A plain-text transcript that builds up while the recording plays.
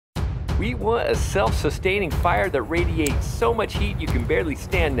We want a self-sustaining fire that radiates so much heat you can barely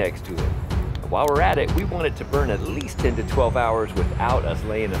stand next to it. And while we're at it, we want it to burn at least 10 to 12 hours without us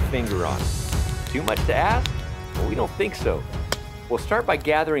laying a finger on it. Too much to ask? Well, we don't think so. We'll start by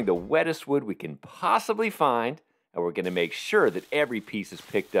gathering the wettest wood we can possibly find, and we're going to make sure that every piece is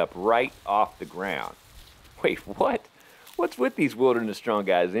picked up right off the ground. Wait, what? What's with these wilderness strong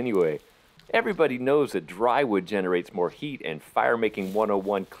guys anyway? Everybody knows that dry wood generates more heat, and Firemaking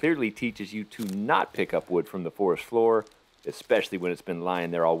 101 clearly teaches you to not pick up wood from the forest floor, especially when it's been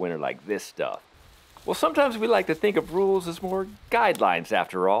lying there all winter like this stuff. Well, sometimes we like to think of rules as more guidelines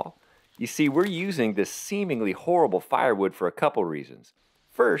after all. You see, we're using this seemingly horrible firewood for a couple reasons.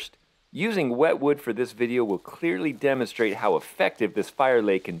 First, using wet wood for this video will clearly demonstrate how effective this fire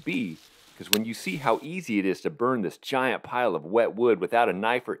lay can be, because when you see how easy it is to burn this giant pile of wet wood without a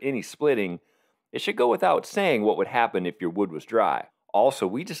knife or any splitting, it should go without saying what would happen if your wood was dry. Also,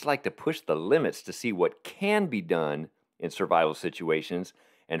 we just like to push the limits to see what can be done in survival situations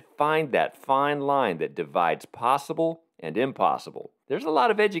and find that fine line that divides possible and impossible. There's a lot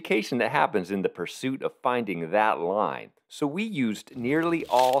of education that happens in the pursuit of finding that line. So we used nearly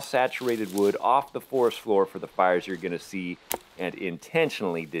all saturated wood off the forest floor for the fires you're going to see, and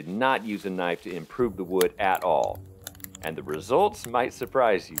intentionally did not use a knife to improve the wood at all. And the results might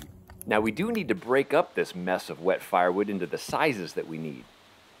surprise you. Now we do need to break up this mess of wet firewood into the sizes that we need.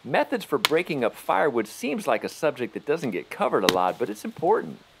 Methods for breaking up firewood seems like a subject that doesn't get covered a lot, but it's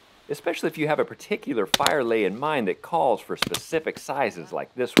important, especially if you have a particular fire lay in mind that calls for specific sizes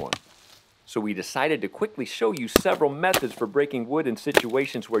like this one. So we decided to quickly show you several methods for breaking wood in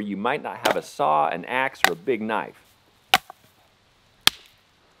situations where you might not have a saw, an axe, or a big knife.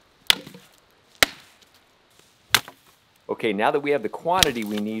 Okay, now that we have the quantity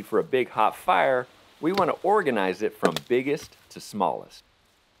we need for a big hot fire, we want to organize it from biggest to smallest.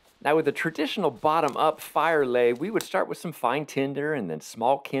 Now with a traditional bottom-up fire lay, we would start with some fine tinder and then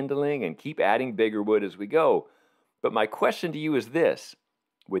small kindling and keep adding bigger wood as we go. But my question to you is this: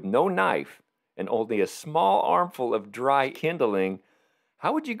 with no knife and only a small armful of dry kindling,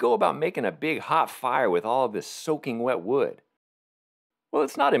 how would you go about making a big hot fire with all of this soaking wet wood? Well,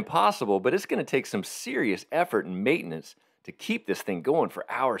 it's not impossible, but it's going to take some serious effort and maintenance to keep this thing going for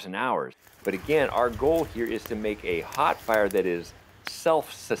hours and hours. But again, our goal here is to make a hot fire that is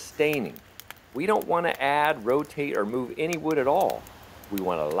self-sustaining. We don't want to add, rotate, or move any wood at all. We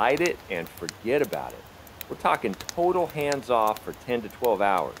want to light it and forget about it. We're talking total hands-off for 10 to 12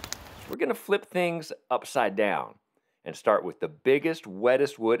 hours. We're going to flip things upside down and start with the biggest,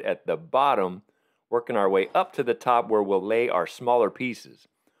 wettest wood at the bottom, working our way up to the top where we'll lay our smaller pieces.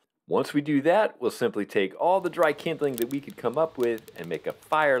 Once we do that, we'll simply take all the dry kindling that we could come up with and make a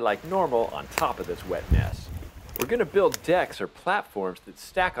fire like normal on top of this wet mess. We're going to build decks or platforms that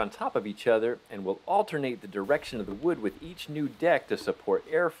stack on top of each other, and we'll alternate the direction of the wood with each new deck to support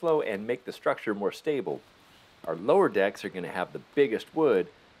airflow and make the structure more stable. Our lower decks are going to have the biggest wood,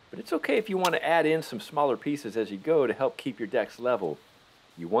 but it's okay if you want to add in some smaller pieces as you go to help keep your decks level.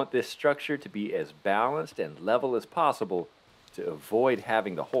 You want this structure to be as balanced and level as possible to avoid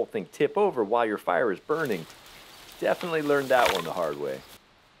having the whole thing tip over while your fire is burning. Definitely learned that one the hard way.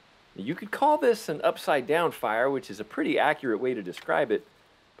 You could call this an upside down fire, which is a pretty accurate way to describe it,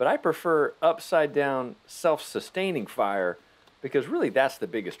 but I prefer upside down self-sustaining fire because really that's the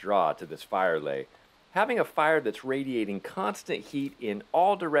biggest draw to this fire lay. Having a fire that's radiating constant heat in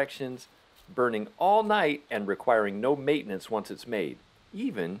all directions, burning all night, and requiring no maintenance once it's made,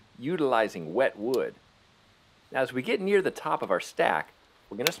 even utilizing wet wood. Now as we get near the top of our stack,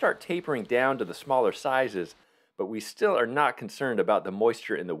 we're going to start tapering down to the smaller sizes, but we still are not concerned about the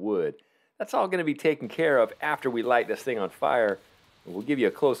moisture in the wood. That's all going to be taken care of after we light this thing on fire, and we'll give you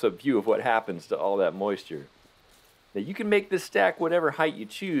a close-up view of what happens to all that moisture. Now you can make this stack whatever height you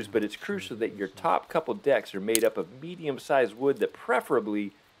choose, but it's crucial that your top couple decks are made up of medium-sized wood that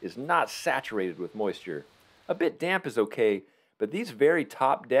preferably is not saturated with moisture. A bit damp is okay, but these very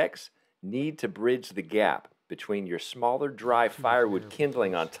top decks need to bridge the gap between your smaller dry firewood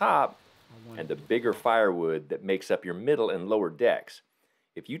kindling on top and the bigger firewood that makes up your middle and lower decks.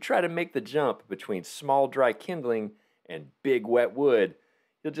 If you try to make the jump between small dry kindling and big wet wood,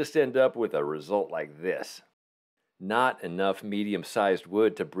 you'll just end up with a result like this. Not enough medium-sized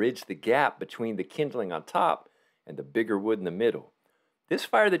wood to bridge the gap between the kindling on top and the bigger wood in the middle. This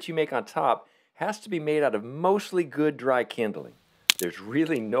fire that you make on top has to be made out of mostly good dry kindling. There's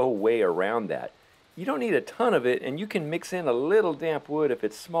really no way around that. You don't need a ton of it, and you can mix in a little damp wood if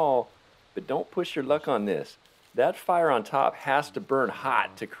it's small, but don't push your luck on this. That fire on top has to burn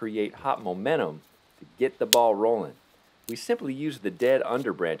hot to create hot momentum to get the ball rolling. We simply used the dead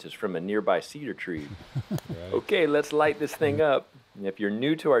underbranches from a nearby cedar tree. Right. Okay, let's light this thing up. And if you're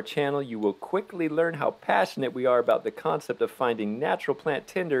new to our channel, you will quickly learn how passionate we are about the concept of finding natural plant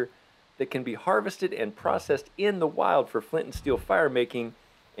tinder that can be harvested and processed in the wild for flint and steel fire making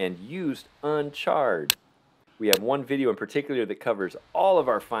and used uncharred. We have one video in particular that covers all of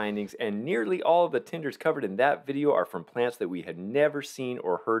our findings, and nearly all of the tinders covered in that video are from plants that we had never seen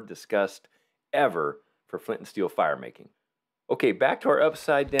or heard discussed ever for flint and steel fire making. Okay, back to our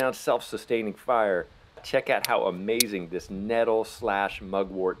upside down self-sustaining fire. Check out how amazing this nettle /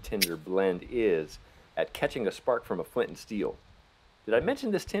 mugwort tinder blend is at catching a spark from a flint and steel. Did I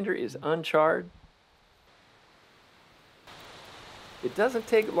mention this tinder is uncharred? It doesn't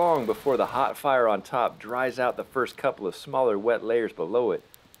take long before the hot fire on top dries out the first couple of smaller wet layers below it.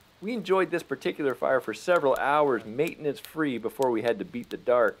 We enjoyed this particular fire for several hours maintenance free before we had to beat the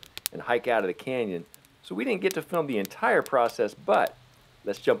dark and hike out of the canyon, so we didn't get to film the entire process, but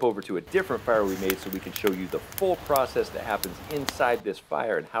let's jump over to a different fire we made so we can show you the full process that happens inside this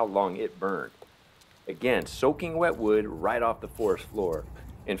fire and how long it burned. Again, soaking wet wood right off the forest floor.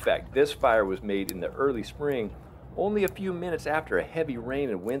 In fact, this fire was made in the early spring, only a few minutes after a heavy rain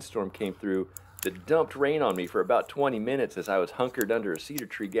and windstorm came through that dumped rain on me for about 20 minutes as I was hunkered under a cedar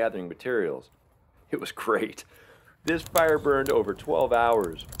tree gathering materials. It was great. This fire burned over 12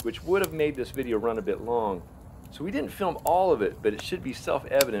 hours, which would have made this video run a bit long. So we didn't film all of it, but it should be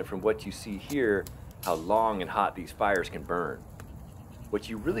self-evident from what you see here how long and hot these fires can burn. What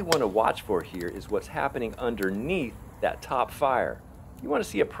you really want to watch for here is what's happening underneath that top fire. You want to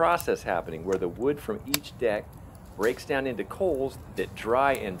see a process happening where the wood from each deck breaks down into coals that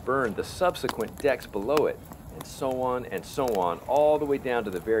dry and burn the subsequent decks below it, and so on, all the way down to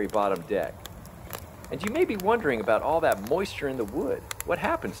the very bottom deck. And you may be wondering about all that moisture in the wood. What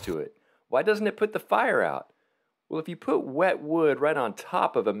happens to it? Why doesn't it put the fire out? Well, if you put wet wood right on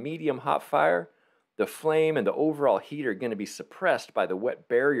top of a medium hot fire, the flame and the overall heat are going to be suppressed by the wet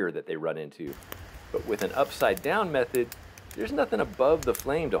barrier that they run into. But with an upside down method, there's nothing above the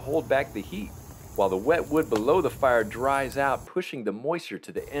flame to hold back the heat, while the wet wood below the fire dries out, pushing the moisture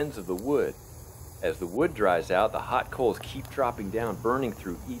to the ends of the wood. As the wood dries out, the hot coals keep dropping down, burning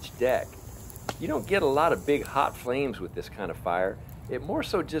through each deck. You don't get a lot of big hot flames with this kind of fire. It more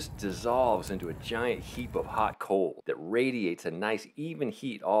so just dissolves into a giant heap of hot coal that radiates a nice even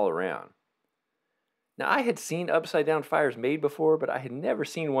heat all around. Now, I had seen upside down fires made before, but I had never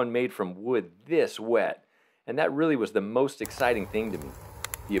seen one made from wood this wet, and that really was the most exciting thing to me.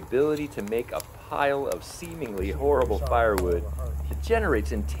 The ability to make a pile of seemingly horrible firewood that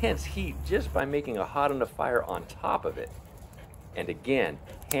generates intense heat just by making a hot enough fire on top of it. And again,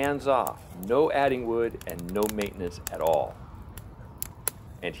 hands off, no adding wood and no maintenance at all.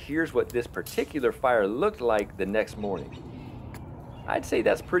 And here's what this particular fire looked like the next morning. I'd say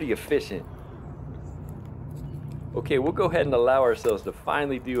that's pretty efficient. Okay, we'll go ahead and allow ourselves to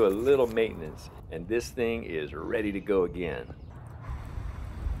finally do a little maintenance, and this thing is ready to go again.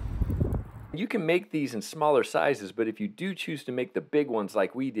 You can make these in smaller sizes, but if you do choose to make the big ones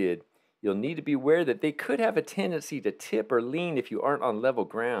like we did, you'll need to be aware that they could have a tendency to tip or lean if you aren't on level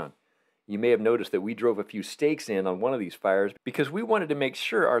ground. You may have noticed that we drove a few stakes in on one of these fires because we wanted to make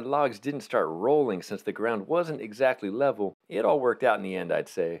sure our logs didn't start rolling since the ground wasn't exactly level. It all worked out in the end, I'd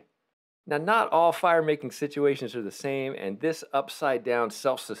say. Now, not all fire making situations are the same, and this upside down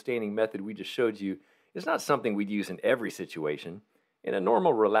self-sustaining method we just showed you is not something we'd use in every situation. In a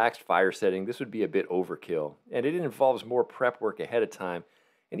normal relaxed fire setting, this would be a bit overkill, and it involves more prep work ahead of time.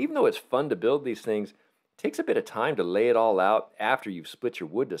 And even though it's fun to build these things, it takes a bit of time to lay it all out after you've split your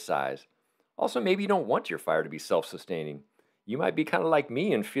wood to size. Also, maybe you don't want your fire to be self-sustaining. You might be kind of like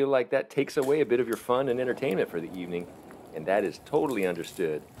me and feel like that takes away a bit of your fun and entertainment for the evening, and that is totally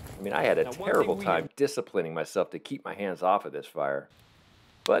understood. I mean, I had a terrible time disciplining myself to keep my hands off of this fire.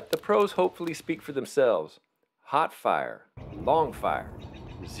 But the pros hopefully speak for themselves. Hot fire, long fire,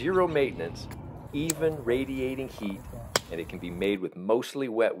 zero maintenance, even radiating heat, and it can be made with mostly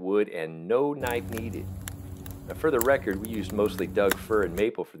wet wood and no knife needed. Now, for the record, we used mostly Doug fir and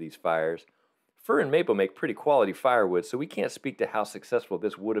maple for these fires. Fir and maple make pretty quality firewood, so we can't speak to how successful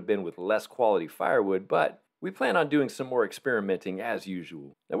this would have been with less quality firewood, but we plan on doing some more experimenting as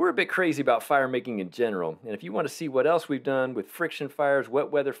usual. Now, we're a bit crazy about fire making in general, and if you want to see what else we've done with friction fires,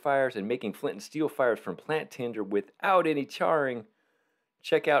 wet weather fires, and making flint and steel fires from plant tinder without any charring,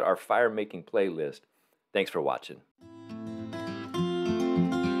 check out our fire making playlist. Thanks for watching.